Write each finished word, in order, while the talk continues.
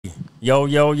Yo,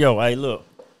 yo, yo. Hey, look.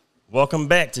 Welcome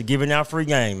back to Giving Out Free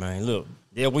Game, man. Look,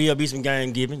 there will be some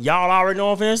game giving. Y'all already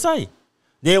know what I'm finna say.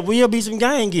 There will be some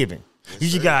game giving. Yes, you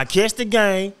just gotta catch the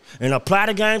game and apply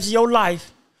the game to your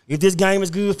life if this game is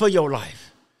good for your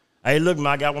life. Hey, look,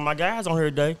 I got one of my guys on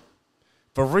here today.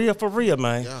 For real,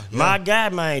 man. Yeah. My guy,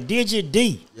 man, Digit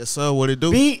D. Yes, sir. What it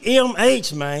do?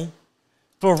 BMH, man.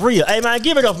 For real. Hey, man,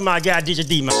 give it up for my guy, Digit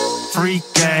D, man. Free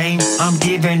game, I'm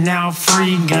giving out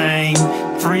free game.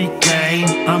 Free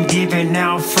game, I'm giving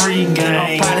out free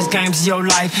game. Apply this game to your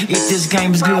life if this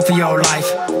game is good for your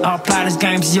life. Apply this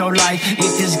game to your life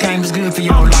if this game is good for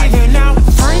your life. I'm giving out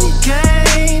free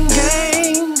game.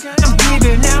 I'm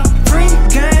giving out free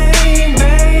game,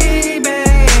 baby.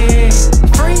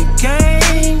 Free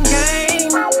game.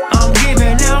 I'm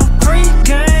giving out free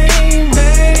game,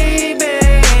 baby.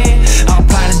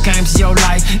 Apply this game to your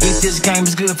life if this game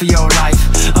is good for your life.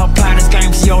 Apply this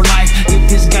game to your life if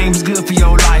this game is good for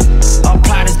your life.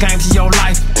 Apply this game to your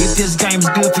life if this game is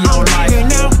good for your life. I'm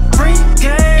giving out free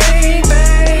game,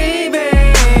 baby.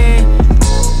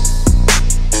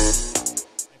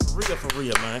 For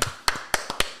real, man.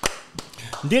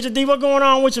 Digit D, what going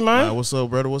on with you, man? What's up,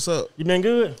 brother? What's up? You been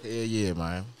good? Hell yeah,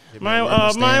 man. Man,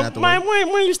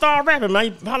 when you start rapping,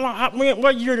 man? How long?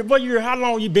 What year? How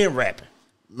long you been rapping?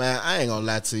 Man, I ain't gonna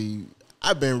lie to you.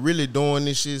 I've been really doing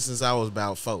this shit since I was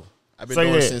about 4. I've been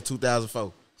doing it since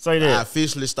 2004. Say that. I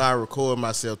officially started recording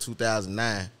myself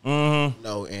 2009. You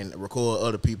know, and record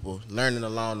other people, learning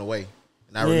along the way.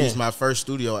 And I released my first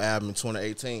studio album in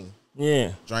 2018.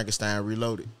 Yeah. Drankenstein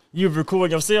Reloaded. You record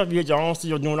yourself, you get your own shit,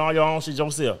 you're doing all your own shit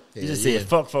yourself. You just said,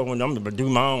 fuck when I'm gonna do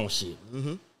my own shit.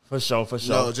 For sure.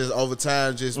 No, just over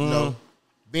time, just, you know,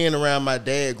 being around my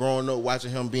dad, growing up, watching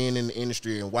him being in the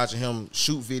industry and watching him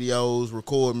shoot videos,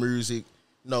 record music.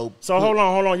 No. So hold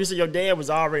on. You said your dad was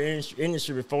already in the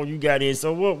industry before you got in.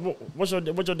 So what your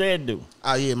dad do?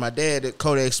 Oh yeah, my dad at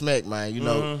Kodak Smack, man. You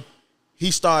know, he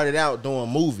started out doing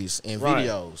movies and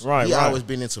videos. He always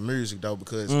been into music though,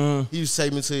 because he used to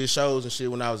take me to his shows and shit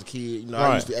when I was a kid. You know,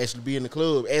 I used to actually be in the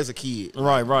club as a kid.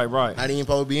 Right. I didn't even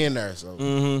supposed to be in there,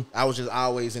 so I was just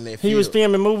always in that field. He was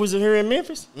filming movies here in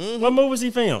Memphis? What movies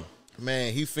he filmed?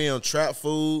 Man, he filmed Trap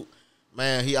Food.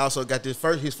 Man, he also got his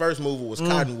first movie was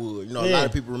Cottonwood. You know, a lot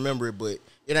of people remember it, but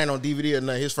it ain't on DVD or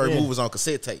nothing. His first movie was on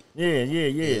cassette tape. Yeah.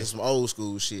 It's some old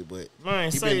school shit, but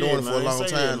he been doing it for a long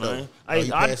time though.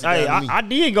 I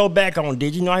did go back on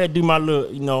Did you know I had to do my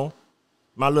little, you know,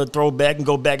 my little throwback and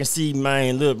go back and see,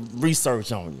 man, little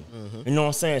research on you. You know what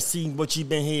I'm saying? See what you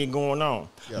been here going on.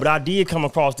 But I did come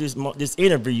across this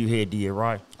interview you had did,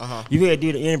 right? You had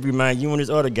did an interview, man, you and this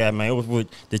other guy, man. It was with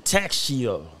the tax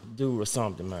shield dude or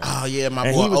something, man. Oh yeah,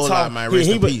 my boy Ola, man. Rest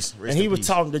in peace. And he was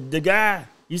talking the guy.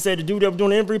 You said the dude that was doing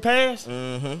the injury pass?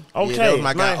 Okay, yeah, that was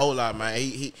my guy Ola, man.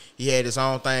 He had his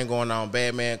own thing going on,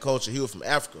 bad man culture. He was from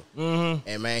Africa,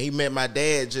 and man, he met my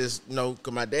dad just, you know,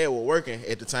 cause my dad was working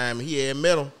at the time. He had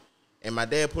met him, and my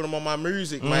dad put him on my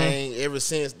music, man. Ever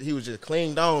since he was just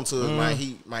clinged on to us, man.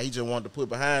 He just wanted to put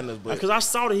behind us, but because I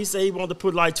saw that he said he wanted to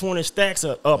put like 20 stacks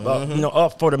up, you know,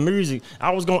 up for the music.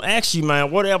 I was gonna ask you, man,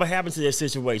 whatever happened to that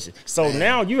situation? So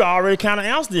now you already kind of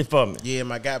answered it for me. Yeah,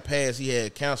 my guy passed. He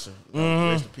had cancer.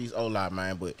 Rest in peace, Ola,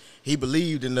 man. But he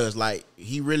believed in us. Like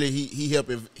he really he helped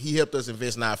us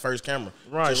invest in our first camera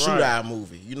to shoot our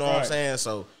movie. You know what I'm saying?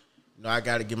 So, you know, I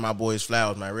got to give my boys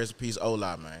flowers, man. Rest in peace,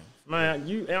 Ola, man. Man,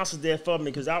 you answered that for me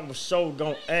because I was so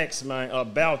gonna ask, man,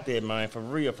 about that, man, for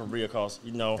real, cause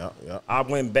you know, I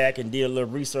went back and did a little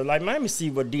research. Like, man, let me see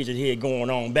what Digit had going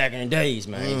on back in the days,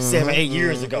 man, 7, 8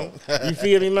 years ago. You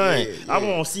feel me, man? I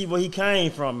want to see where he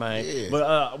came from, man.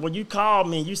 But when you called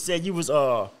me, you said you was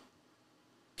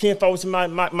kinfolk to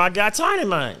my guy Tiny,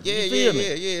 man.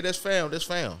 Yeah, that's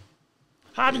found.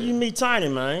 How did you meet Tiny,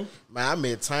 man? Man, I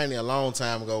met Tiny a long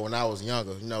time ago when I was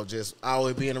younger. You know, just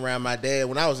always being around my dad.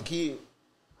 When I was a kid.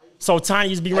 So Tiny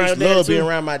used to be around your dad I love too? being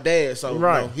around my dad. So you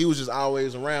know, he was just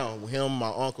always around with him, my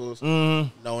uncles. You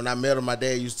know, when I met him, my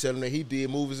dad used to tell him that he did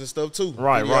movies and stuff too.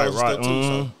 Right.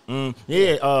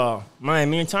 Man,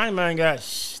 me and Tiny, man, got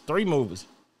 3 movies.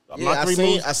 Yeah,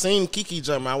 I seen Kiki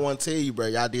jump. I want to tell you, bro.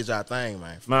 Y'all did y'all thing,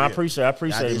 man. Man, I appreciate it, man.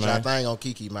 Y'all did y'all thing on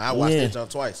Kiki, man. I watched that jump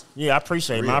twice. Yeah, I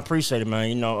appreciate it, man. I appreciate it, man.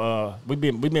 You know, we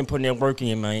been putting that work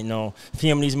in, man. You know,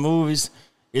 filming these movies,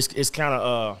 it's kind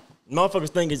of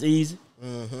motherfuckers think it's easy.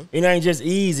 It ain't just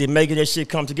easy making that shit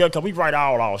come together because we write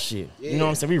all our shit. You know what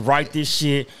I'm saying? We write this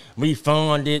shit, we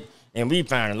fund it. And we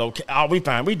find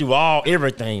we do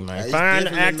everything, man. It's find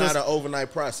definitely actors. Not an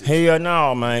overnight process. Hell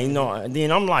no, man. You know, and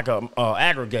then I'm like a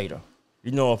aggregator.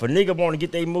 You know, if a nigga want to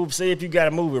get their movie, say if you got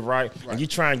a movie, right, and you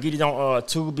trying to get it on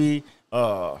Tubi,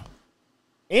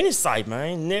 Any site,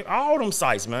 man. All them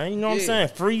sites, man. You know what I'm saying?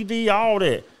 Freebie, all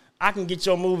that. I can get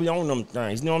your movie on them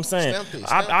things. You know what I'm saying?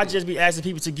 I just be asking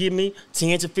people to give me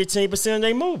 10 to 15% of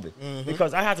their movie.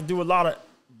 Because I have to do a lot of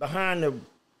behind the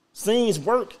scenes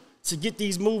work to get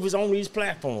these movies on these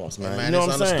platforms, man. Man, you know it's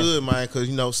what I'm saying? understood, man, because,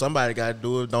 you know, somebody got to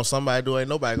do it. Don't somebody do it, ain't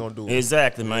nobody going to do it.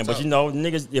 Exactly, man. But, you know,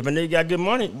 niggas, if a nigga got good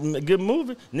money, good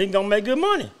movie, nigga gonna make good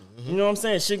money. You know what I'm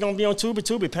saying? Shit gonna be on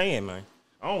Tubi paying, man.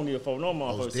 I don't need a phone no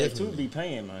motherfucker say Tubi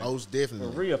paying, man. Most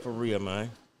definitely. For real,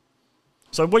 man.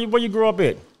 So where you grew up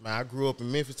at? Man, I grew up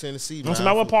in Memphis, Tennessee, man.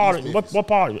 What part? What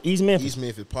part? East Memphis? East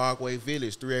Memphis, Parkway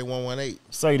Village, 38118.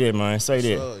 Say that, man. Say that.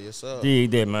 Yes, sir. Yes, sir. Dig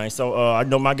that, man. So I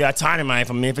know my guy Tiny, man,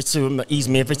 from Memphis too, East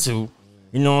Memphis too.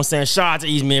 You know what I'm saying? Shout out to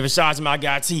East Memphis. Shout out to my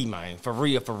guy T, man. For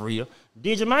real, for real.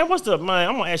 DJ, man, man,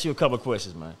 I'm gonna ask you a couple of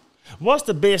questions, man. What's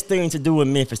the best thing to do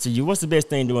in Memphis to you? What's the best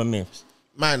thing to do in Memphis?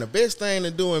 Man, the best thing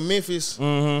to do in Memphis,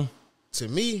 to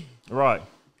me,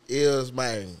 is,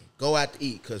 man, go out to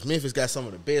eat, because Memphis got some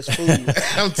of the best food.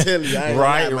 I'm telling you. I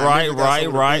ain't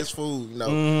right. Best food, you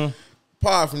know.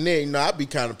 Apart from that, you know, I be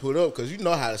kind of put up because you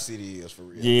know how the city is for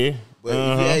real. Yeah. But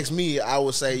if you ask me, I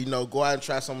would say, you know, go out and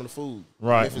try some of the food.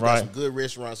 Memphis got some good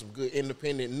restaurants, some good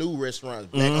independent new restaurants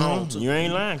back home too. You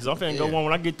ain't lying, because I'm finna go on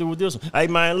when I get through with this one. Hey,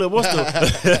 man, look, what's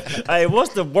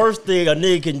the worst thing a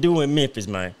nigga can do in Memphis,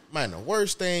 man? Man, the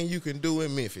worst thing you can do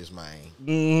in Memphis,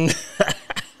 man.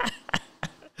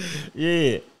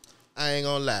 Yeah. I ain't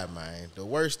gonna lie, man. The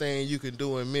worst thing you can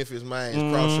do in Memphis, man,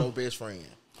 is cross your best friend.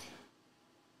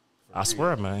 I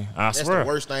swear, man. That's the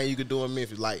worst thing you can do in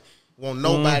Memphis. Like, won't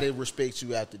nobody respect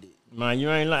you after that. Man, you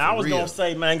ain't lying. I was gonna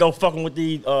say, man, go fucking with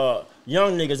these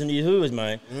young niggas in these hoods,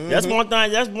 man. That's one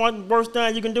thing. That's one worst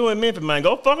thing you can do in Memphis, man.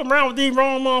 Go fuck around with these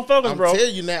wrong motherfuckers, bro. I'm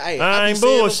telling you now, hey, I ain't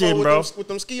bullshitting, bro. With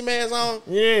them ski masks on.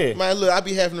 Yeah. Man, look, I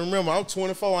be having to remember, I'm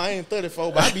 24, I ain't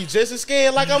 34, but I be just as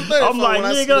scared like I'm 34. I'm like,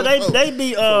 nigga, they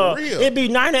be, it be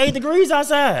 98 degrees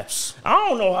outside. I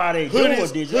don't know how they do it,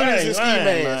 Hoodies and ski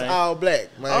masks, all black,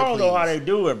 man. I don't know how they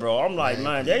do it, bro. I'm like,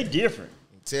 man, they different.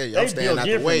 Tell you, I'm staying out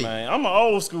the way. Man. I'm an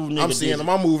old school nigga. I'm seeing them.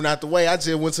 I'm moving out the way. I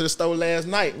just went to the store last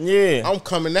night. Yeah. I'm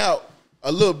coming out.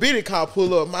 A little bitty car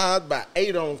pull up. Mine about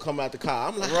 8 of them come out the car.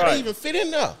 I'm like, how they even fit in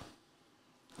there?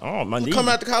 Oh, man. Come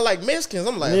out the car like Mexicans.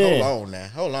 I'm like,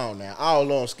 hold on now.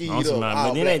 All on skied up.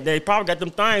 But then they probably got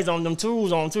them things on them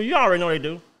tools on too. You already know they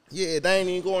do. Yeah, they ain't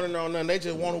even going in there on nothing. They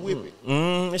just want to whip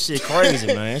it. This shit crazy,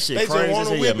 man. This shit they crazy. They just want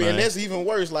to whip it, man. and that's even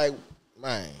worse. Like,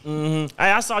 man.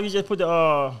 Hey, I saw you just put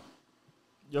the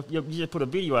you just put a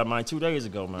video out, man, 2 days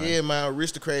ago, man. Yeah, my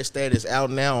Aristocrat status out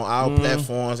now on all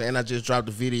platforms, and I just dropped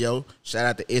the video. Shout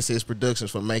out to SS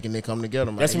Productions for making it come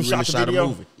together, man. That's who shot the video? A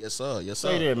movie. Yes, sir. Yes, sir.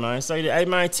 Say that, man. Say that. Hey,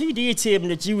 man, T did tell me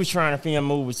that you was trying to film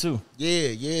movies, too.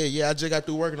 Yeah. I just got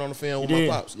through working on the film with my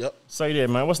pops. Yep. Say that,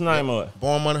 man. What's the name of it?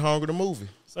 Born Money Hungry, the movie.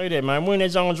 Say that, man. When that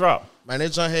joint drop? Man,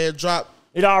 that joint had dropped.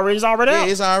 It's already out? Yeah,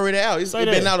 it's already out. It's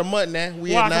been out a month now.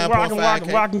 We at 9.5K.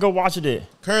 Where I can go watch it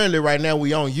at? Currently, right now,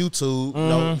 we on YouTube. You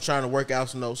know, trying to work out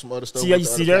some other stuff. See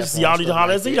y'all need to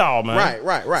holler at Z-dogg, man.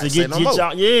 Right. To get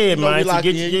y'all,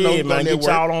 man. Get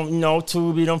y'all on,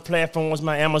 Tubi, them platforms,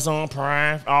 man. Amazon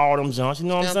Prime, all them junks. You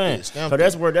know what I'm saying? So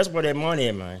that's where that money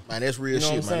is, man. Man, that's real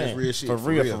shit, man. That's real shit. For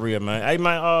real, man. Hey,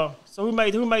 man. So who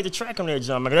made the track on that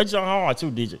jump, man? That jump hard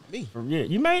too, DJ. Me. Yeah,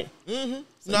 you made it?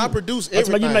 So I produce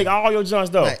everything. You make all your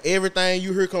jumps though. Man, everything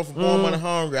you hear come from Born Money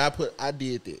Hungry. I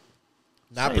did that.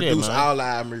 Now I produce all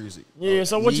our music. Yeah.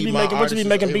 So what you be making? What you be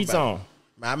making beats on?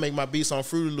 Man, I make my beats on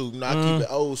Fruity Loop. I keep it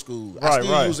old school. I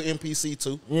still use an MPC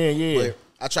too. Yeah. But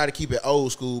I try to keep it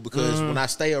old school because when I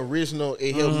stay original,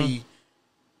 it helped me.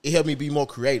 It helped me be more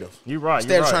creative. You're right.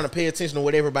 Instead of trying to pay attention to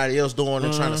what everybody else doing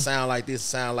and trying to sound like this,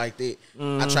 sound like that,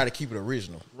 I try to keep it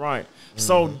original. Right.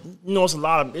 So it's a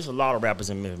lot of rappers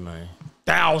in Memphis, man.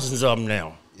 Thousands of them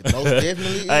now. It most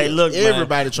definitely is. Hey, look,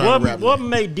 everybody man, trying to rap. What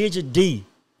made Digit D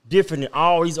different than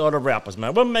all these other rappers,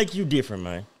 man? What make you different,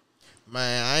 man?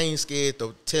 Man, I ain't scared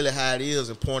to tell it how it is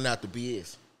and point out the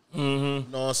BS. You know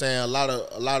what I'm saying? A lot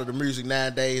of the music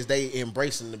nowadays, they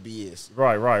embracing the BS.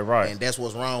 Right. And that's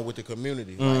what's wrong with the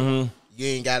community. Like, you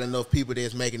ain't got enough people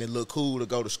that's making it look cool to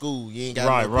go to school. You ain't got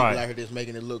enough people out here that's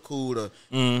making it look cool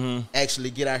to actually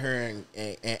get out here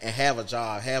and have a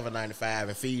job, have a 9-to-5,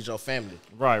 and feed your family.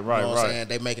 Right. You know what I'm saying?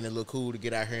 They making it look cool to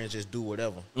get out here and just do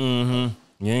whatever. You ain't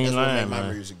that's lying, what make man.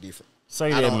 my music different.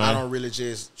 Say that, man. I don't really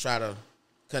just try to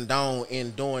condone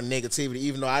in doing negativity,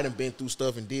 even though I done been through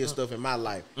stuff and did stuff in my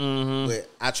life. But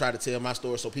I try to tell my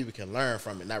story so people can learn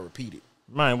from it, not repeat it.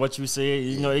 Man, what you said,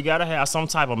 you gotta have some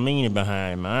type of meaning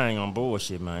behind it, man. I ain't on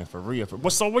bullshit, man, for real.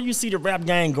 So where you see the rap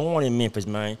game going in Memphis,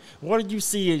 man? What did you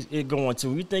see it going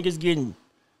to? You think it's getting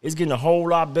it's getting a whole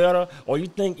lot better, or you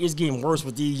think it's getting worse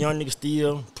with these young niggas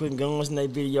still putting guns in their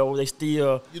videos? They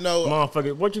still,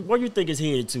 motherfucker. What you think it's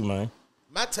headed to, man?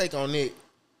 My take on it,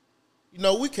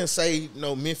 we can say,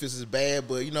 Memphis is bad,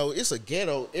 but, it's a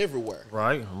ghetto everywhere.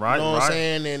 Right. You know what I'm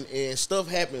saying? And stuff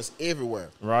happens everywhere.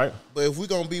 Right. But if we're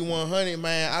going to be 100,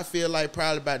 man, I feel like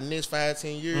probably about the next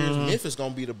 5-10 years, Memphis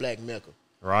going to be the black Mecca.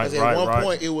 Right, because at one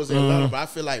point it was Atlanta, but I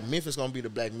feel like Memphis gonna be the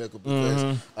black Mecca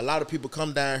because a lot of people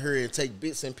come down here and take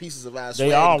bits and pieces of our swag.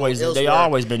 They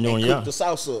always been doing cook the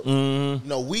sauce up.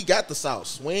 We got the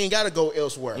sauce. We ain't gotta go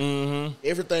elsewhere.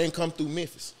 Everything come through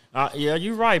Memphis. Yeah,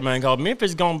 you're right, man. Cause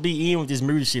Memphis gonna be in with this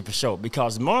music shit for sure.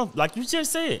 Because like you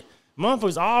just said,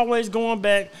 Memphis always going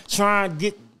back trying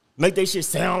to make their shit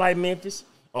sound like Memphis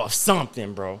or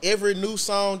something, bro. Every new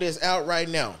song that's out right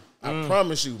now, I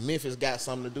promise you, Memphis got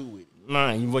something to do with it.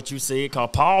 Man, what you said, cause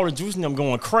Paul and Juice and them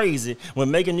going crazy when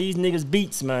making these niggas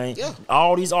beats, man. Yeah.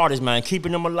 All these artists, man,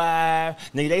 keeping them alive.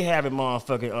 Nigga, they having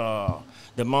motherfucking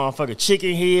the motherfucking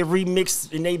Chicken Head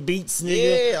remix in they beats,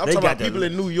 nigga. Yeah, I'm talking about people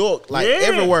in New York, like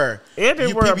everywhere.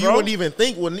 Everywhere, people bro.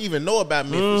 You wouldn't even know about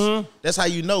Memphis. That's how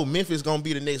you know Memphis gonna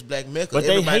be the next black Mecca. But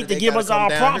they hate to give us our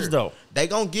props though. They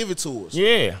gonna give it to us.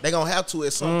 Yeah. They gonna have to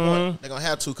at some point. They gonna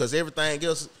have to because everything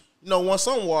else. Once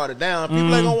some watered down,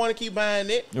 people ain't gonna want to keep buying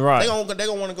it. Right. They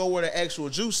gonna want to go where the actual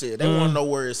juice is. They want to know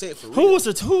where it's at for real. Who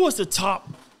was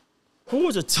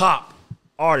the top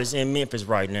artist in Memphis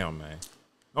right now, man?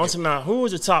 I'm talking about who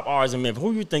was the top artist in Memphis?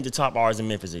 Who you think the top artist in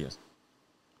Memphis is?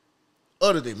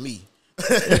 Other than me.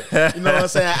 You know what I'm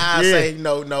saying?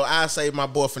 I say my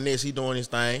boy Finesse, he doing his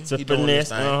thing. So he doing his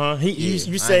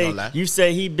thing. You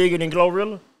say he bigger than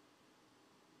Glorilla?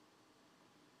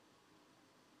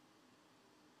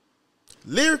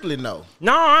 Lyrically, no.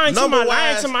 No, I ain't talking about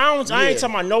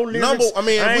no lyrics.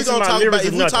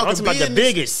 If we talking about the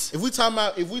biggest. If we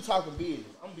talking business,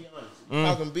 I'm gonna be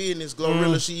honest. Talking business,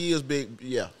 Glorilla, she is big.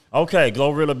 Yeah. Okay,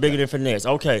 Glorilla bigger than Finesse.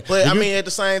 Okay. But at the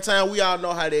same time, we all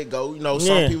know how that go.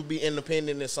 Some people be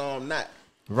independent and some not.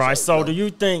 Right. So do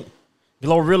you think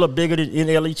Glorilla bigger than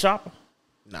NLE Chopper?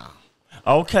 Nah.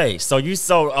 Okay, that's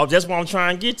what I'm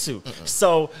trying to get to.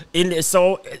 So when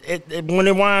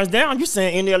it winds down, you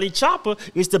saying NLE Chopper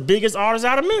is the biggest artist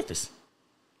out of Memphis.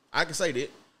 I can say that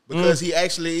because he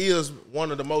actually is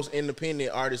one of the most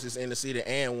independent artists in the city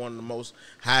and one of the most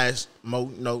highest.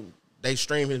 They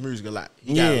stream his music a lot.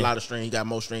 He got a lot of streams. He got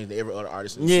more streams than every other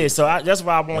artist in the city. So that's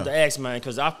why I wanted to ask, man,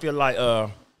 because I feel like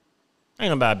ain't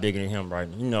nobody bigger than him, right?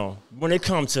 When it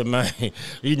comes to, man,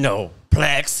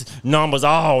 plaques, numbers,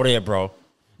 all that, bro.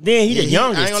 Then he the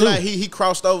youngest, I ain't gonna lie, he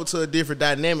crossed over to a different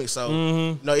dynamic,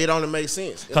 so it only makes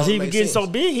sense. Because he be getting so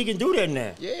big, he can do that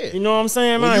now. Yeah. You know what I'm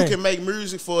saying, man? When you can make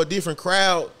music for a different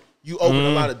crowd, you open a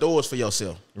lot of doors for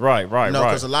yourself. Right.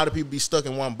 Because a lot of people be stuck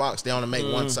in one box. They only make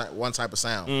one type of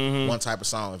sound, one type of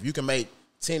song. If you can make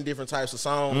 10 different types of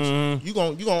songs, you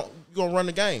gonna run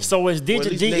the game. So is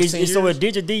Digit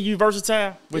D you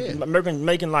versatile with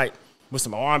making like with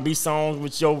some R&B songs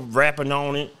with your rapping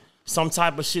on it, some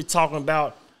type of shit talking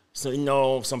about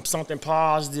something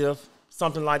positive,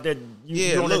 something like that.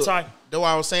 You doing that type? That's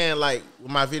why I was saying like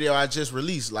with my video I just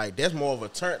released, like that's more of a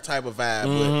turn type of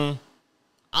vibe, but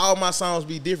all my songs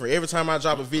be different. Every time I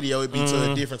drop a video, it be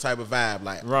to a different type of vibe.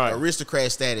 Like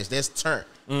Aristocrat Status, that's turn.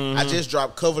 I just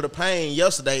dropped Cover the Pain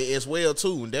yesterday as well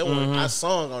too. And that one I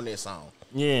sung on that song.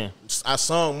 Yeah, I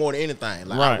sung more than anything.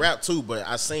 Like I rap too, but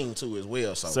I sing too as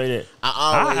well. So say that.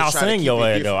 I'll sing your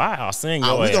ass though. I'll sing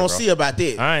your ass. We gonna see about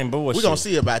that. I ain't bullshit. We gonna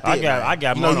see about that. I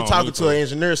got. You talking to an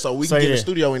engineer, so we can get in the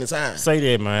studio anytime. Say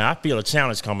that, man. I feel a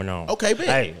challenge coming on. Okay,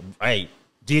 man. Hey.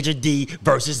 Digit D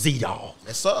versus z-dogg.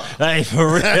 That's up. Hey,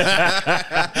 for real.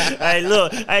 Hey,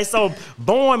 look. Hey, so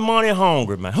Born Money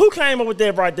Hungry, man. Who came up with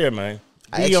that right there, man?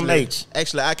 BMH.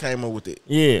 Actually, I came up with it.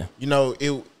 Yeah.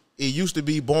 It used to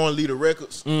be Born Leader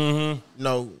Records. Me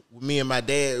and my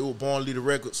dad, it was Born Leader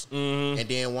Records. And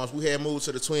then once we had moved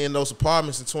to the Twin Oaks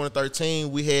Apartments in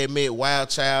 2013, we had met Wild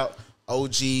Child,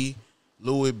 OG,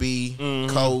 Louis B,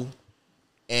 Cole.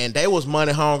 And they was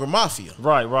Money Hungry Mafia.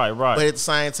 Right. But at the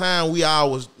same time, we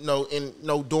all was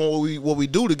doing what we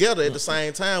do together. At the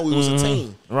same time, we was a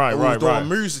team. We was doing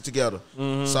music together.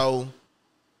 So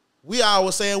we all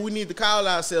was saying we need to call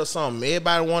ourselves something.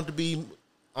 Everybody wanted to be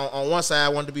on one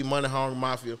side wanted to be Money Hungry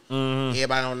Mafia.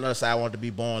 Everybody on the other side wanted to be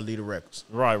Born Leader Records.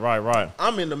 Right.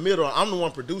 I'm in the middle. I'm the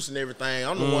one producing everything.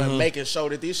 I'm the one making sure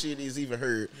that this shit is even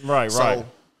heard. So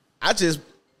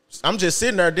I'm just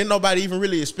sitting there. Didn't nobody even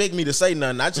really expect me to say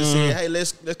nothing. I just said, hey,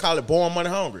 let's call it Born Money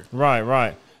Hungry.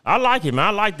 Right. I like it, man. I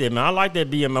like that, man. I like that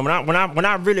being, man. When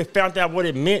I really found out what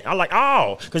it meant, I like,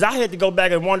 oh, because I had to go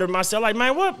back and wonder myself, like,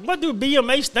 man, what do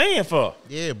BMA stand for?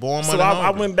 Yeah, born So money I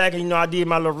hungry. went back and, you know, I did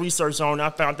my little research on it. I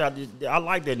found out I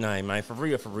like that name, man. For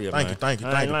real, Thank you. I ain't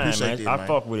lying, Appreciate man. that, I man.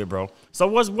 fuck with it, bro. So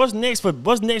what's next for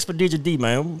Digit D,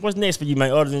 man? What's next for you,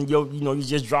 man? Other than you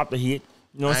just dropped a hit.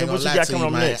 You know what I'm saying? What you got coming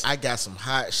up next? I got some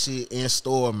hot shit in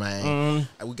store, man.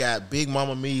 We got Big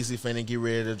Mama Meezy finna get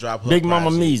ready to drop her Big Mama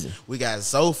project. Meezy. We got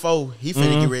Zofo. He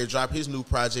finna get ready to drop his new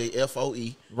project,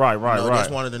 FOE. Right. That's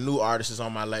one of the new artists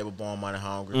on my label, Born Money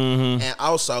Hungry. And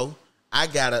also, I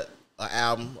got a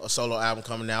solo album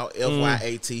coming out,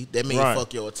 FYAT. That means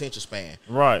fuck your attention span.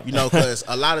 Right. You know, because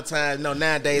a lot of times, you know,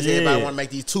 nowadays everybody want to make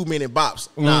these 2-minute bops.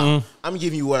 Nah, I'm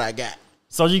giving you what I got.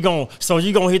 So you gonna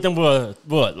hit them with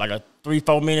what, like a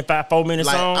 3-4 minute, 5-4 minute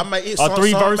Like, song? I might hit or some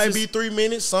 3 verses? may be 3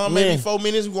 minutes, some may be 4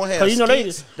 minutes. We're gonna have you know,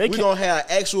 skits. they We're gonna have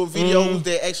actual videos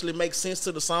that actually make sense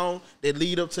to the song, that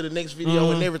lead up to the next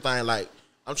video and everything. Like,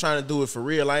 I'm trying to do it for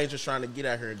real. I ain't just trying to get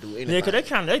out here and do anything. Yeah, because they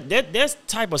kind of that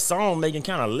type of song making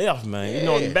kind of left, man. You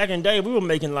know, back in the day, we were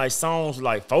making like songs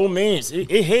like 4 minutes.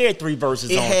 It had 3 verses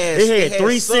on it. It had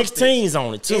 3 16s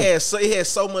on it too. It had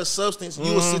so much substance.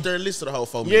 You would sit there and listen to the whole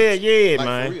 4 minutes. Yeah, like,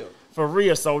 man. For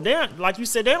real. So that, like you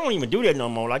said, they don't even do that no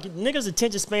more. Like, niggas'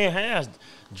 attention span has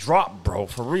dropped, bro.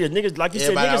 For real. Niggas, like you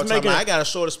Everybody said, niggas making. I got a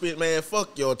shorter spit, man.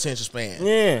 Fuck your attention span.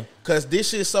 Yeah. Cause this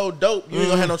shit's so dope. You ain't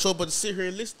gonna have no choice but to sit here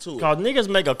and listen to it. Cause niggas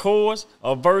make a chorus,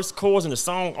 a verse, chorus, and the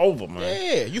song over, man.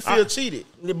 Yeah, you feel cheated.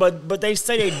 But they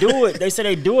say they do it. They say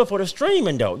they do it for the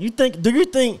streaming though. Do you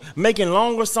think making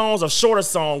longer songs or shorter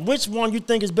songs, which one you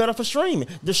think is better for streaming?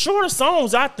 The shorter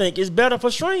songs, I think, is better for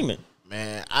streaming.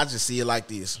 Man, I just see it like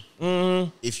this.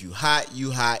 If you hot,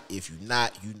 you hot. If you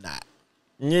not, you not.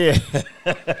 Yeah.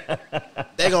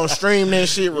 They gonna stream that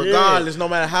shit regardless, no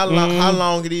matter how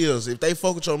long it is. If they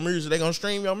fuck with your music, they gonna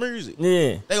stream your music.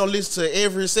 Yeah. They gonna listen to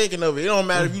every second of it. It don't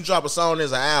matter if you drop a song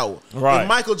that's an hour. Right. If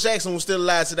Michael Jackson was still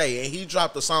alive today and he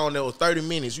dropped a song that was 30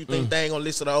 minutes, you think they ain't gonna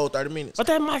listen to the whole 30 minutes? But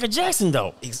that Michael Jackson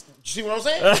though. You see what I'm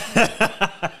saying?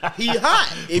 He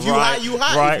hot. If you hot, you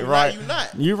hot. Right, if you right.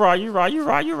 not, you not.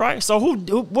 You right. So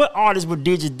what artists would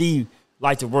Digit D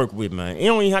like to work with, man? It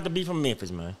don't even have to be from Memphis,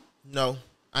 man. No,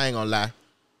 I ain't gonna lie.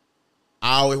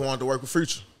 I always wanted to work with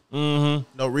Future. No,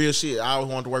 real shit. I always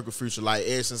wanted to work with Future. Like,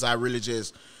 ever since I really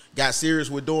just got serious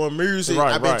with doing music,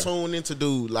 I've been tuned into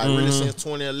dude. Like, really since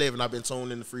 2011, I've been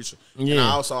tuned into Future.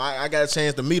 Yeah. And I got a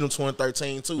chance to meet him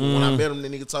 2013, too. When I met him, the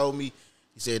nigga told me,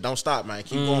 he said, don't stop, man.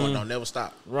 Keep going. Don't never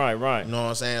stop. Right. You know what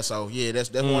I'm saying? So, yeah,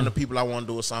 that's one of the people I want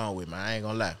to do a song with, man. I ain't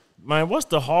gonna lie. Man, what's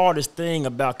the hardest thing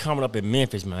about coming up in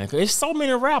Memphis, man? Cause there's so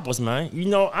many rappers, man. You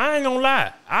know, I ain't gonna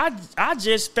lie. I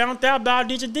just found out about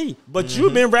Digit D, but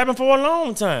you've been rapping for a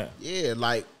long time. Yeah,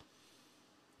 like,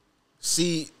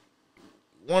 see,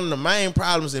 one of the main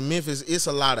problems in Memphis, it's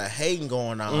a lot of hating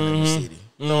going on in the city.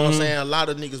 You know what I'm saying? A lot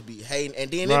of niggas be hating,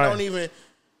 and then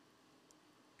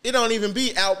it don't even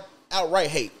be outright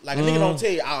hate. Like, a nigga don't tell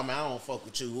you, oh, man, I don't fuck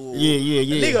with you. Ooh. Yeah. A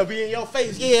nigga be in your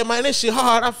face. Yeah, man, this shit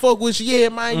hard. I fuck with you. Yeah,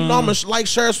 man, you know, I'm going to like,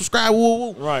 share, subscribe,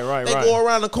 woo. Right. They go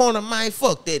around the corner, man,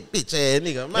 fuck that bitch ass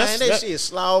nigga. Man, that shit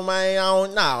slow, man.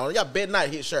 Y'all better not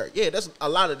hit shirt. Yeah, that's a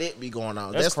lot of that be going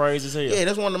on. That's crazy as hell. Yeah,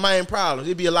 that's one of the main problems.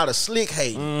 It be a lot of slick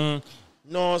hating. You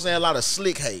know what I'm saying? A lot of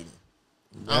slick hating.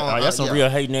 That's some real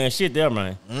hating ass shit there,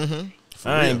 man.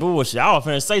 I ain't bullshit. I was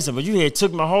finna say something, but you had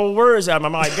took my whole words out.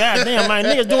 I'm like, God damn, man,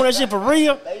 niggas doing that shit for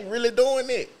real. They really doing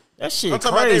it. That shit I'm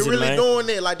talking crazy, about they really man. doing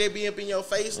it. Like, they be up in your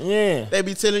face. Yeah. They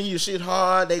be telling you shit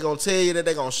hard. They gonna tell you that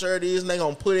they gonna share this and they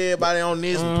gonna put everybody on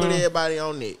this and put everybody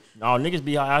on that. Oh, niggas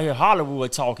be out here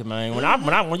Hollywood talking, man.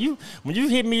 When you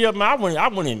hit me up, man, I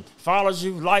went and followed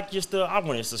you, like your stuff. I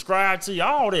went and subscribed to you,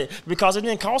 all that, because it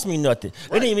didn't cost me nothing.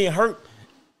 Right. It didn't even hurt.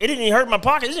 It didn't even hurt my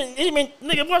pocket. It didn't even,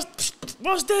 nigga,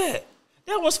 what's that?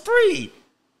 That was free.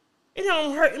 It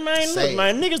don't hurt, man. Look,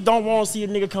 man, niggas don't want to see a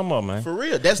nigga come up, man. For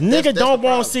real. Niggas don't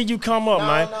want to see you come up,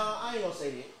 man. No, I ain't gonna say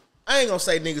that. I ain't gonna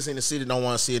say niggas in the city don't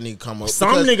want to see a nigga come up.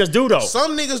 Some niggas do, though.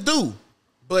 Some niggas do.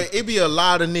 But it be a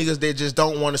lot of niggas that just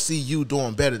don't want to see you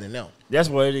doing better than them. That's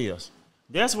what it is.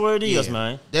 That's what it is,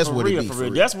 man. That's for what real, it be. For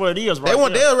real. That's what it is,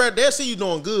 right? They'll see you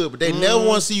doing good, but they never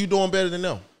want to see you doing better than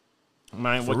them.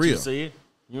 Man, what you see?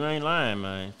 You ain't lying,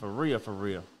 man. For real.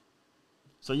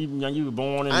 So you were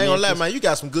born in I ain't gonna lie, Memphis. man. You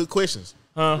got some good questions.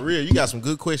 Huh? For real, you got some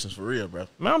good questions for real, bro.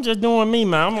 Man, I'm just doing me,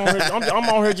 man. I'm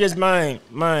on here just,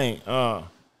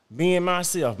 being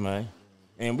myself, man.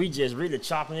 And we just really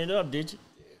chopping it up, did you?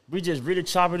 We just really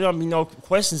chop it up, you know.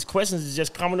 Questions is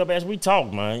just coming up as we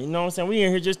talk, man. You know what I'm saying? We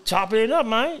in here just chopping it up,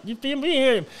 man. You feel me? We in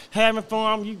here having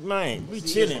fun, man. We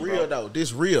chilling, It's real, though.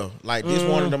 This real. Like, this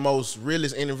one of the most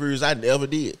realest interviews I ever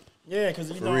did. Yeah,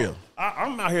 because, you know, real.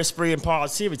 I'm out here spreading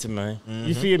positivity, man.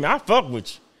 You feel me? I fuck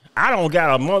with you. I don't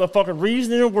got a motherfucking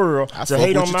reason in the world to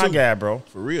hate on my guy, bro.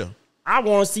 For real. I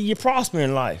want to see you prosper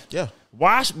in life. Yeah.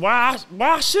 Why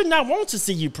shouldn't I want to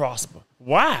see you prosper?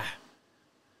 Why?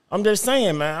 I'm just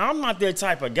saying, man, I'm not that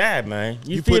type of guy, man.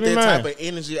 You feel put me, that man? type of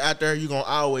energy out there, you're going to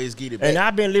always get it back. And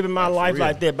I've been living my life real.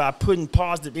 like that by putting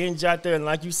positive energy out there. And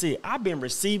like you said, I've been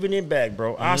receiving it back,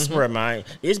 bro. I swear, man.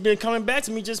 It's been coming back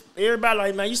to me. Just everybody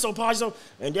like, man, you so positive.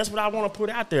 And that's what I want to put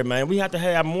out there, man. We have to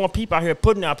have more people out here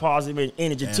putting out positive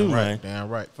energy too, man. Damn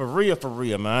right. For real,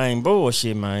 man. I ain't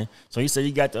bullshit, man. So you said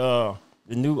you got the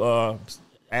new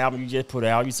album you just put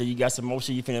out. You said you got some more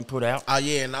shit you finna put out. Oh,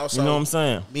 yeah, and also, you know what I'm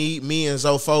saying? Me and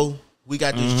Zofo, we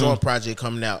got this joint project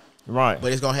coming out. Right.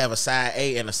 But it's going to have a side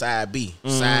A and a side B.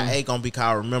 Side A going to be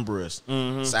called Remember Us.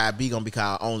 Side B going to be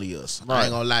called Only Us. Right. I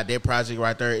ain't going to lie, that project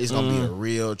right there is going to be a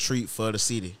real treat for the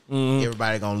city.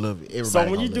 Everybody going to love it. Everybody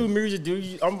so when you do music,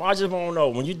 I just want to know,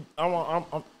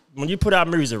 when you put out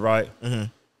music, right?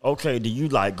 Okay, do you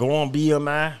like go on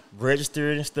BMI,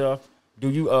 register it and stuff? Do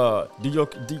you do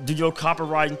your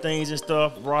copywriting things and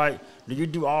stuff, right? Do you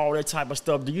do all that type of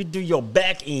stuff? Do you do your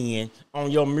back end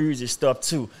on your music stuff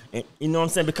too? And you know what I'm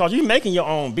saying? Because you're making your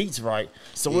own beats, right?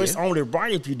 So it's only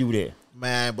right if you do that.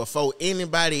 Man, before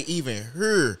anybody even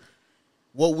heard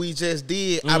what we just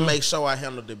did, I make sure I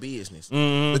handle the business.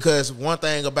 Because one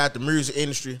thing about the music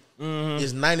industry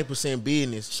is 90%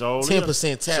 business,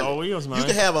 10% talent. You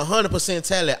can have 100%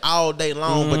 talent all day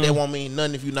long, but that won't mean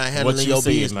nothing if you're not handling your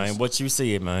business. Man. What you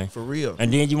said, man. For real.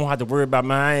 And then you won't have to worry about,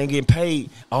 man, I ain't getting paid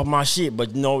off my shit.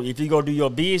 But, you know, if you go do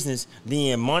your business,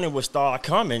 then money will start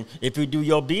coming if you do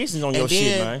your business on your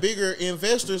shit, man. And then bigger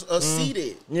investors will see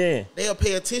that. Yeah. They'll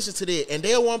pay attention to that. And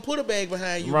they'll want to put a bag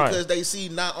behind you because they see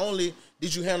not only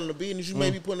did you handle the business, you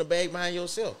may be putting a bag behind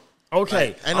yourself. Okay,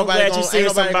 like, ain't nobody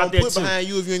gonna put too. behind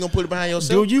you if you ain't gonna put it behind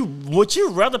yourself. Would you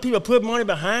rather people put money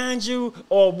behind you,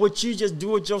 or would you just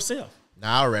do it yourself?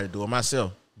 Nah, I'd rather do it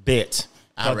myself. Bet.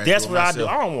 That's what I do.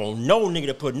 I don't want no nigga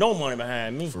to put no money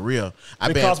behind me. For real.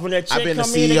 I've been the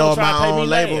CEO of my own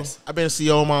label. I've been the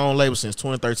CEO of my own label since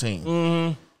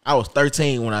 2013. I was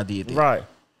 13 when I did that. Right.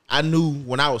 I knew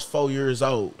when I was 4 years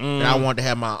old that I wanted to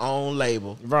have my own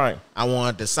label. Right. I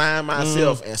wanted to sign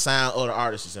myself and sign other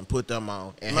artists and put them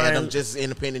on and have them just as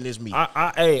independent as me.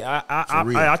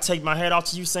 I take my hat off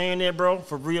to you saying that, bro,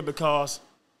 for real, because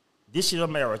this shit a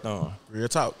marathon. Real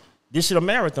talk. This shit a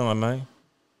marathon, man.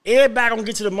 Everybody gonna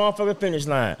get to the motherfucking finish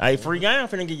line. Hey, free game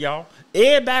finna get y'all.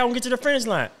 Everybody gonna get to the finish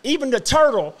line. Even the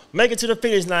turtle make it to the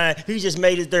finish line. He just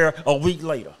made it there a week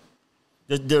later.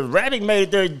 The rabbit made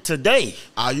it there today.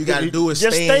 All you gotta do is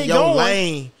stay in your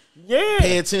lane. Yeah.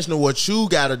 Pay attention to what you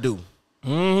gotta do.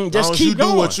 Just keep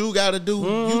going. Do what you gotta do,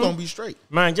 you gonna be straight.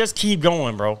 Man, just keep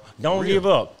going, bro. Don't give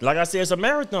up. Like I said, it's a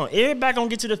marathon. Everybody gonna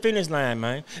get to the finish line,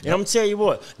 man. And I'm gonna tell you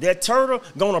what, that turtle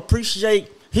gonna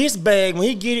appreciate his bag when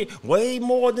he get it way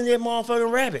more than that motherfucking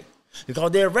rabbit.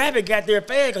 Because that rabbit got there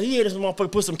fast because he had this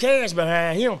motherfucker put some cash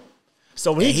behind him.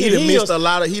 So when he done missed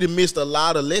a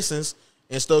lot of lessons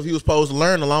and stuff he was supposed to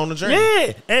learn along the journey.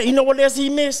 Yeah. And you know what else he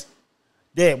missed?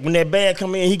 That when that bag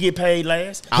come in, he get paid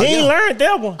last. He ain't learned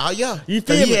that one. Oh, yeah. You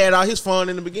feel me? He had all his fun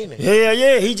in the beginning. Hell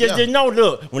yeah. He just didn't know.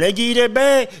 Look, when they give you that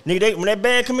bag, nigga, when that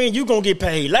bag come in, you going to get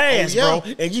paid last, bro.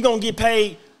 And you going to get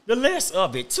paid the less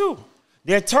of it, too.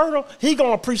 That turtle, he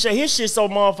going to appreciate his shit so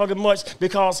motherfucking much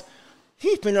because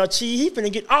he finna achieve, he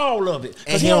finna get all of it.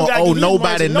 And he don't owe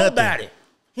nobody nothing.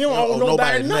 He don't owe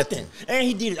nobody nothing. And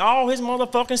he did it all his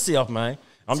motherfucking self, man.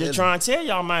 I'm just trying to tell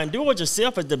y'all, man, do it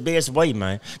yourself is the best way,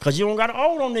 man. Because you don't got to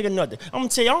owe no nigga nothing. I'm going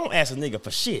to tell you, I don't ask a nigga for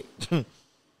shit.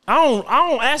 I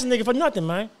don't ask a nigga for nothing,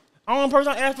 man. The only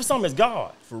person I ask for something is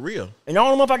God. For real. And the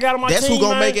only one I got on my team, that's who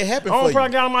gonna make it happen for you. The only person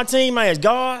I got on my team, man, is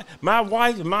God, my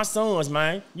wife, and my sons,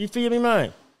 man. You feel me,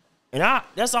 man? And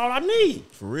that's all I need.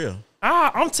 For real.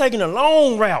 I'm taking a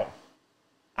long route.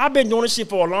 I've been doing this shit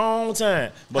for a long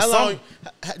time. But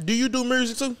do you do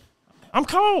music too? I'm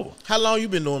cold. How long you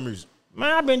been doing music? Man,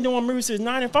 I've been doing music since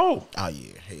 94. Oh,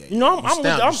 yeah. You know,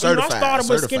 I started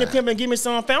with Skinny Pimp and Give Me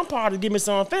Some Family. I'm part of Give Me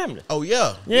Some Family. Oh,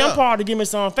 yeah. Yeah, I'm part of Give Me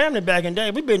Some Family back in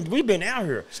the day. We been out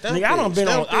here. Nigga,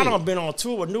 I done been on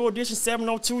tour with New Edition,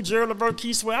 702, Gerald Levert,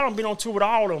 Keith Sweat. I done been on tour with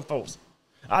all them folks.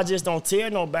 I just don't tell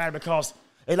nobody because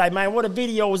they like, man, where the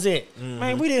video was at?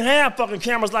 Man, we didn't have fucking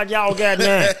cameras like y'all got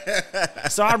now.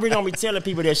 So I really don't be telling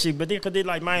people that shit. But cause they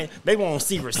like, man, they want to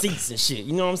see receipts and shit.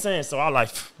 You know what I'm saying? So I like,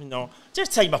 you know,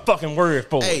 Just take my fucking word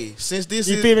for it. Hey, since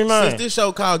this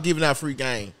show called Giving Out Free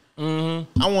Game, I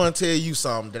want to tell you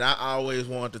something that I always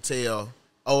wanted to tell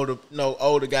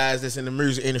older guys that's in the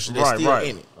music industry that's still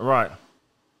in it. Right.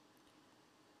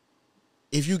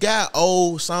 If you got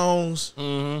old songs,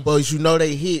 but you know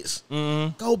they hits,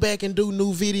 go back and do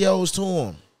new videos to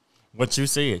them. What you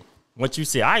said.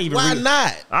 Why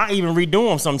not? I even redo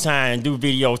them sometimes and do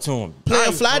videos to them.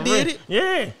 Player Fly did it.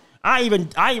 Yeah. I even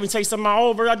take some of my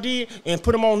old I did and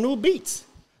put them on new beats.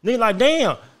 They like,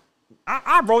 damn,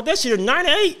 I wrote that shit in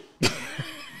 98.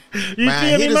 You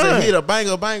man, feel me, man? Hit a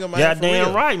banger, man.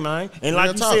 Goddamn right, man. And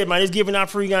like you said, man, it's giving out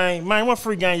free game. Man, what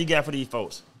free game you got for these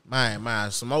folks?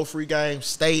 Man, some more free game.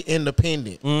 Stay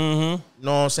independent. You know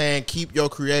what I'm saying? Keep your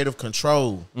creative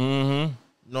control. You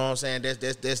know what I'm saying?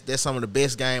 That's some of the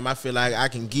best game I feel like I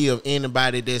can give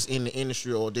anybody that's in the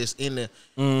industry or that's in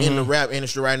the rap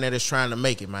industry right now that's trying to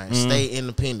make it, man. Stay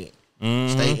independent.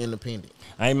 Stay independent.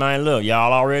 Hey, man, look,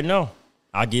 y'all already know.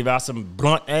 I give out some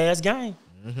blunt ass game.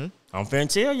 I'm finna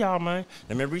tell y'all, man.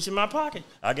 Let me reach in my pocket.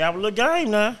 I got a little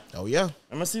game now. Oh, yeah.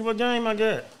 Let me see what game I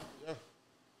got. Yeah.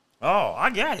 Oh, I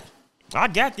got it. I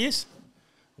got this.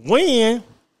 When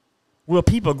will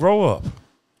people grow up?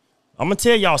 I'm gonna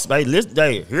tell y'all, hey, listen,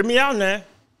 hey, hear me out now.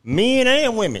 Men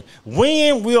and women.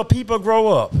 When will people grow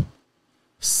up?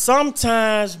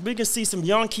 Sometimes we can see some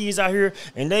young kids out here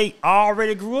and they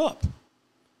already grew up.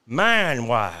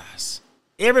 Mind-wise.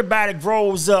 Everybody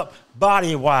grows up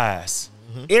body-wise.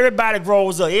 Everybody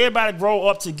grows up. Everybody grow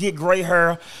up to get gray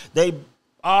hair.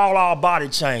 All our body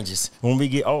changes when we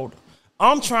get older.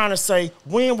 I'm trying to say,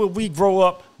 when will we grow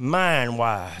up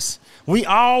mind-wise? We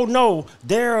all know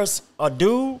there's a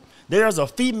dude, there's a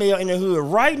female in the hood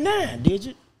right now,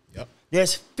 Digit. Yep.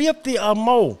 There's 50 or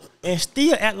more and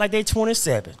still act like they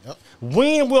 27. Yep.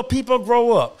 When will people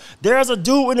grow up? There's a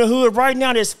dude in the hood right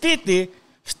now that's 50,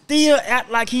 still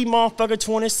act like he motherfucker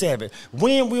 27.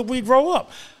 When will we grow up?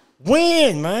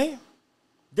 When, man?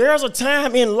 There's a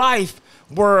time in life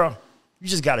where you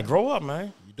just got to grow up,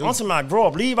 man. I'm talking about grow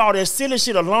up. Leave all that silly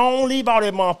shit alone. Leave all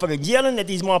that motherfucker yelling at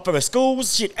these motherfucker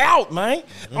schools shit out, man.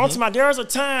 I'm talking about there's a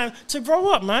time to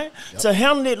grow up, man. Yep. To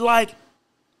handle it like,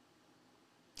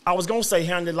 I was going to say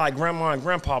handle it like grandma and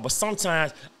grandpa, but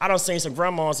sometimes I done seen some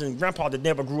grandmas and grandpa that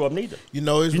never grew up neither. You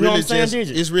know, it's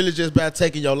really just about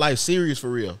taking your life serious for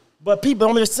real. But people,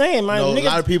 I'm just saying, man. You know, a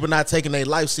lot of people not taking their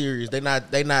life serious. They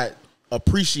not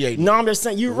appreciating. No, I'm just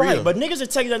saying, you're right. But niggas are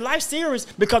taking their life serious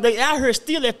because they out here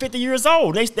still at 50 years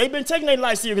old. They been taking their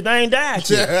life serious. They ain't died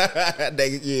yet.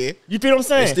 Yeah. You feel what I'm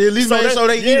saying? They still leave so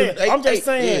they I'm just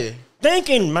saying,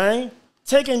 thinking, man,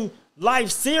 taking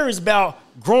life serious about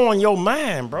growing your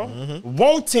mind, bro.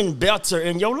 Wanting better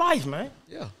in your life, man.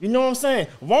 Yeah. You know what I'm saying?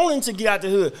 Wanting to get out the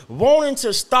hood. Wanting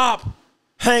to stop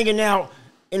hanging out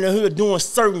in the hood doing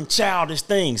certain childish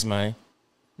things, man.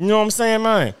 You know what I'm saying,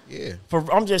 man? Yeah.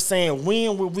 I'm just saying,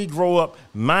 when will we grow up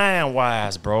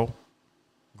mind-wise, bro?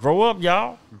 Grow up,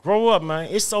 y'all. Grow up, man.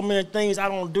 It's so many things I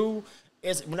don't do.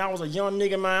 When I was a young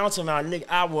nigga, man, I'm talking about nigga,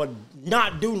 I would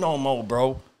not do no more,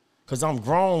 bro. Because I'm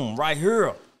grown right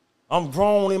here. I'm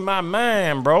grown in my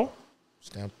mind, bro.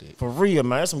 Stamped it. For real,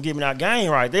 man. That's some giving out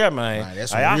game right there, man. Right,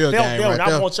 that's some real game right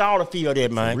there. I want y'all to feel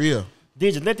that, man. For real.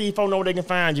 Digit, let these folks know where they can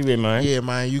find you in, man. Yeah,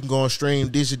 man. You can go and stream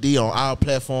Digit D on all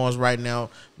platforms right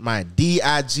now. My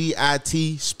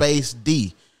DIGIT space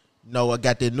D. No, I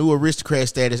got that new Aristocrat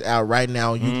status out right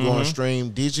now. You can go and stream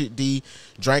Digit D.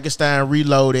 Drankenstein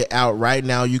Reloaded out right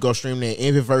now. You go stream that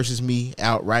Envy versus Me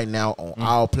out right now on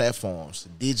all platforms.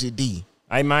 Digit D.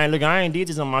 Hey, man, look, I ain't did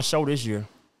this on my show this year.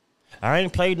 I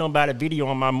ain't played nobody video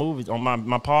on my movies, on my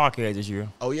podcast this year.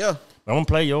 Oh, yeah? I'm going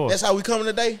to play yours. That's how we coming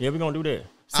today? Yeah, we going to do that.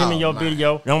 Send me your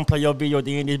video. I'm going to play your video at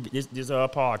the end of this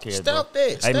podcast. Stop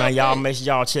that. Hey, man, y'all make sure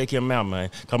y'all check him out, man.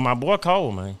 Because my boy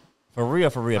cold, man. For real,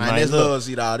 man. That's love,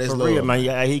 Z-dogg. That's for love. real, man.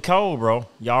 Yeah, he cold, bro.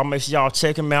 Y'all make sure y'all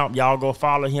check him out. Y'all go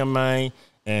follow him, man.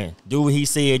 And do what he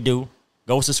said do.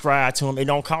 Go subscribe to him. It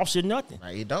don't cost you nothing.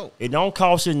 Right, it don't. It don't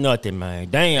cost you nothing, man.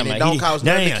 Damn, man. It don't cost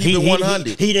nothing to keep it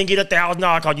 100. He didn't get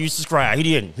 $1,000 because you subscribe. He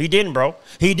didn't. He didn't, bro.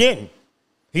 He didn't.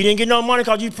 He didn't get no money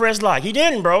because you press like. He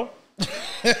didn't, bro.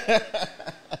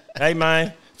 Hey,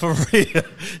 man, for real.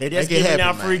 They just giving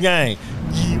out free game.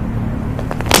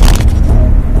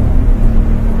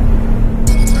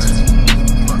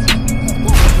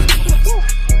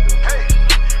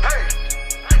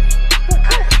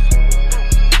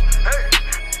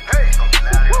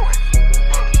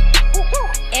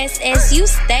 SSU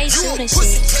stay shooting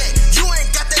shit. You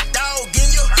ain't got that dog in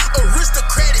you.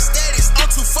 Aristocratic status. I'm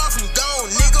too far from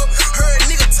gone, nigga. Heard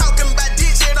nigga talking about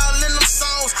Digit all in them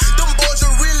songs. Them boys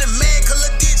are really mad cause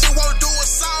Lil Digit won't do a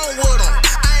song with them.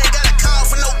 I ain't got a call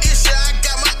for no issue. I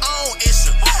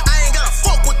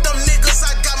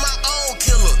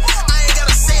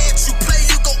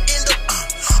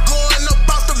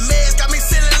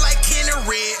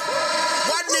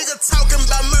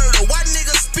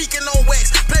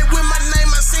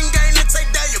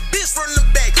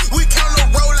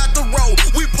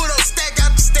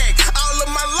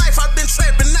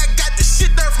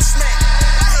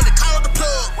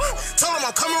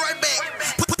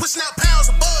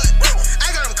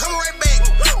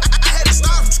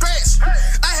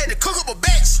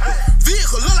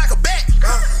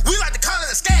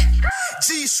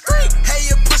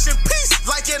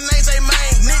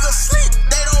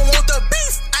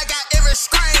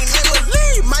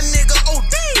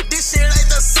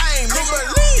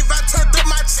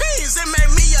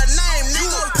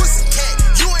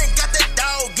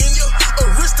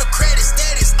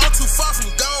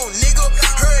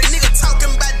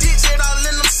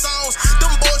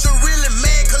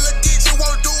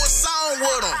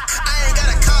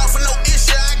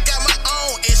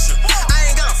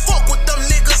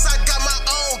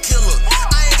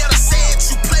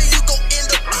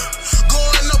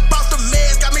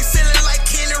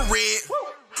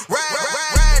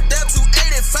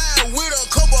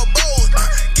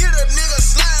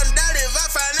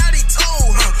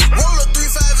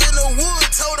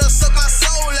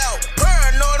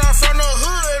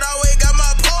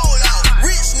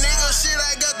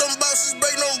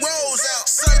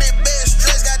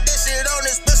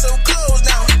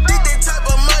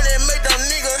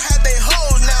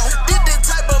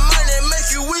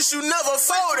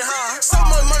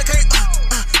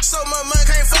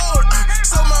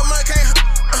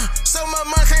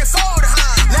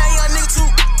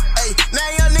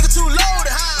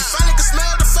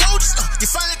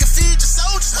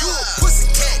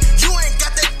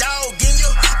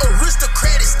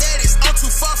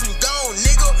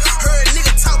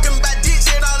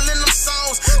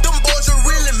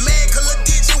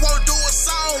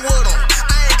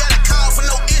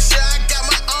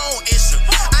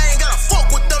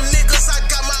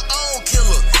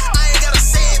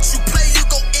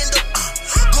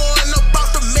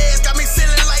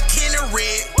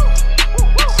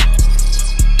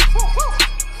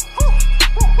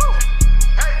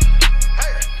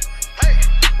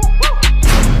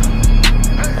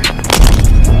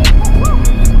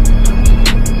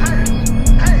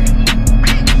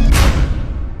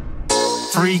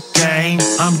free game.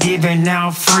 I'm giving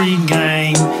out free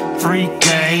game. Free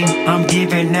game. I'm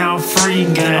giving out free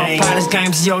game. Apply this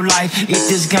game to your life if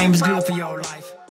this game is good for your life.